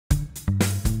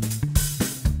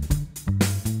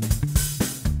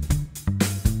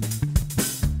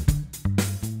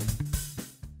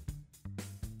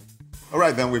All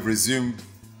right, then we've resumed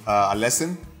our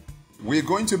lesson. We're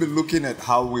going to be looking at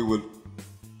how we will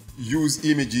use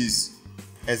images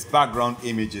as background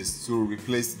images to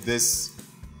replace this,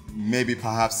 maybe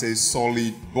perhaps a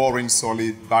solid, boring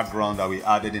solid background that we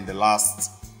added in the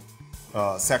last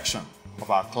section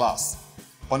of our class.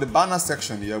 On the banner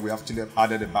section here, we actually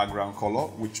added a background color,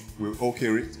 which we're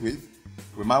okay with.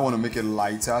 We might want to make it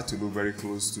lighter to look very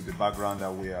close to the background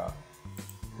that we are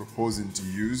proposing to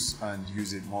use and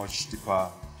use it much deeper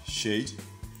shade.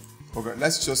 Okay,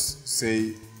 let's just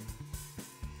say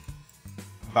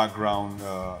background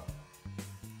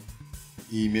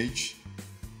image,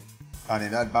 and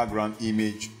in that background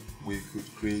image we could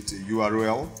create a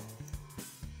URL,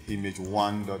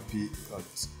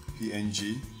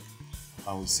 image1.png,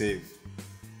 and we save.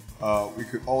 We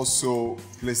could also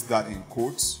place that in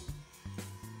quotes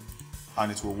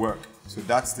and it will work. So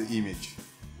that's the image.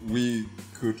 We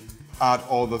could add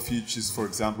all the features. For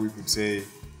example, we could say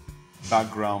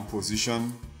background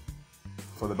position.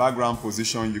 For the background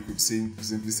position, you could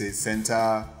simply say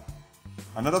center.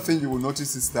 Another thing you will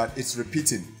notice is that it's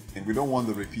repeating, and we don't want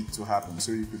the repeat to happen.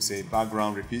 So you could say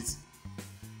background repeat,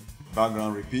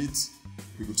 background repeat.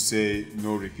 We could say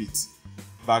no repeat.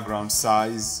 Background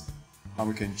size, and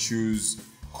we can choose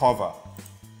cover.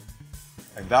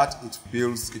 Like that, it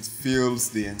fills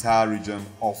the entire region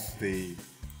of the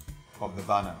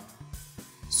banner.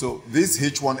 So this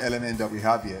H1 element that we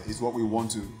have here is what we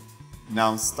want to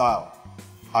now style.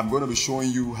 I'm going to be showing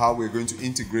you how we're going to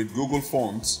integrate Google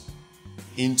Fonts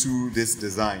into this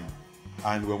design.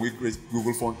 And when we create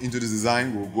Google Font into this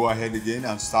design, we'll go ahead again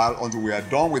and style until we are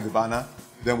done with the banner.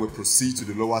 Then we'll proceed to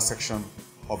the lower section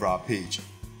of our page.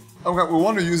 Okay, we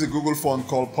want to use a Google font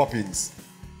called Poppins.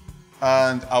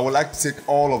 And I would like to take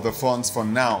all of the fonts for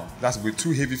now. That's a bit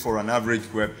too heavy for an average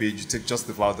web page. You take just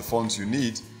about the fonts you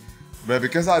need. But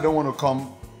because I don't want to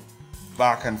come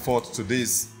back and forth to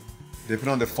this,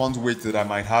 depending on the font weight that I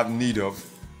might have need of,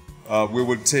 we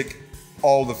will take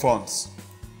all the fonts.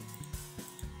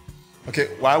 Okay,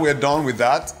 while we're done with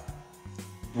that,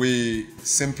 we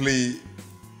simply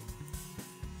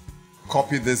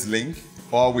copy this link,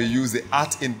 or we use the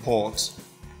 @import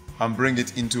and bring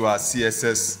it into our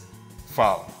CSS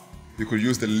file. You could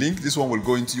use the link. This one will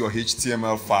go into your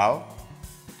HTML file,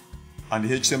 and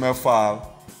the HTML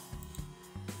file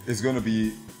is going to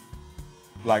be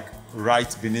like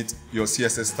right beneath your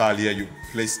CSS style here. You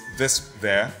place this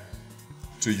there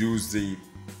to use the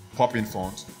Poppin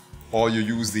font, or you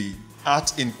use the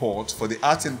 @import. For the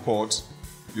 @import,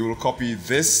 you will copy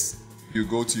this, you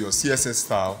go to your CSS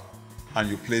style, and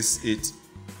you place it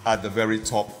at the very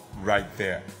top right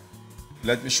there.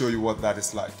 Let me show you what that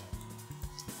is like.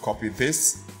 Copy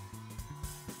this,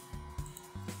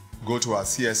 go to our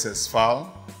CSS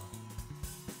file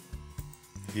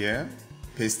here,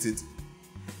 paste it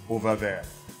over there.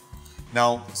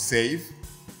 Now save.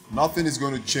 Nothing is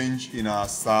going to change in our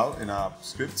style, in our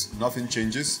script. Nothing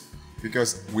changes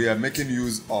because we are making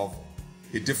use of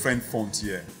a different font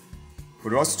here.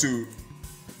 For us to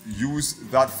use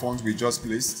that font we just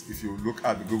placed, if you look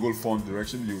at the Google font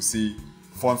direction, you'll see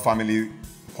font family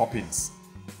Poppins.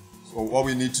 So what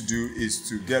we need to do is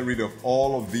to get rid of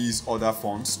all of these other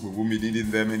fonts. We won't be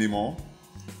needing them anymore.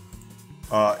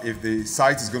 If the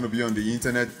site is going to be on the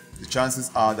internet, the chances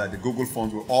are that the Google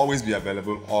font will always be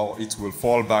available, or it will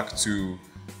fall back to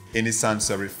any sans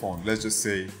serif font. Let's just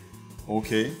say,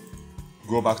 okay,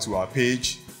 go back to our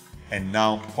page, and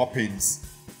now Poppins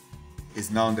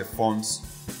is now the font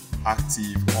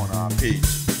active on our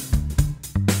page.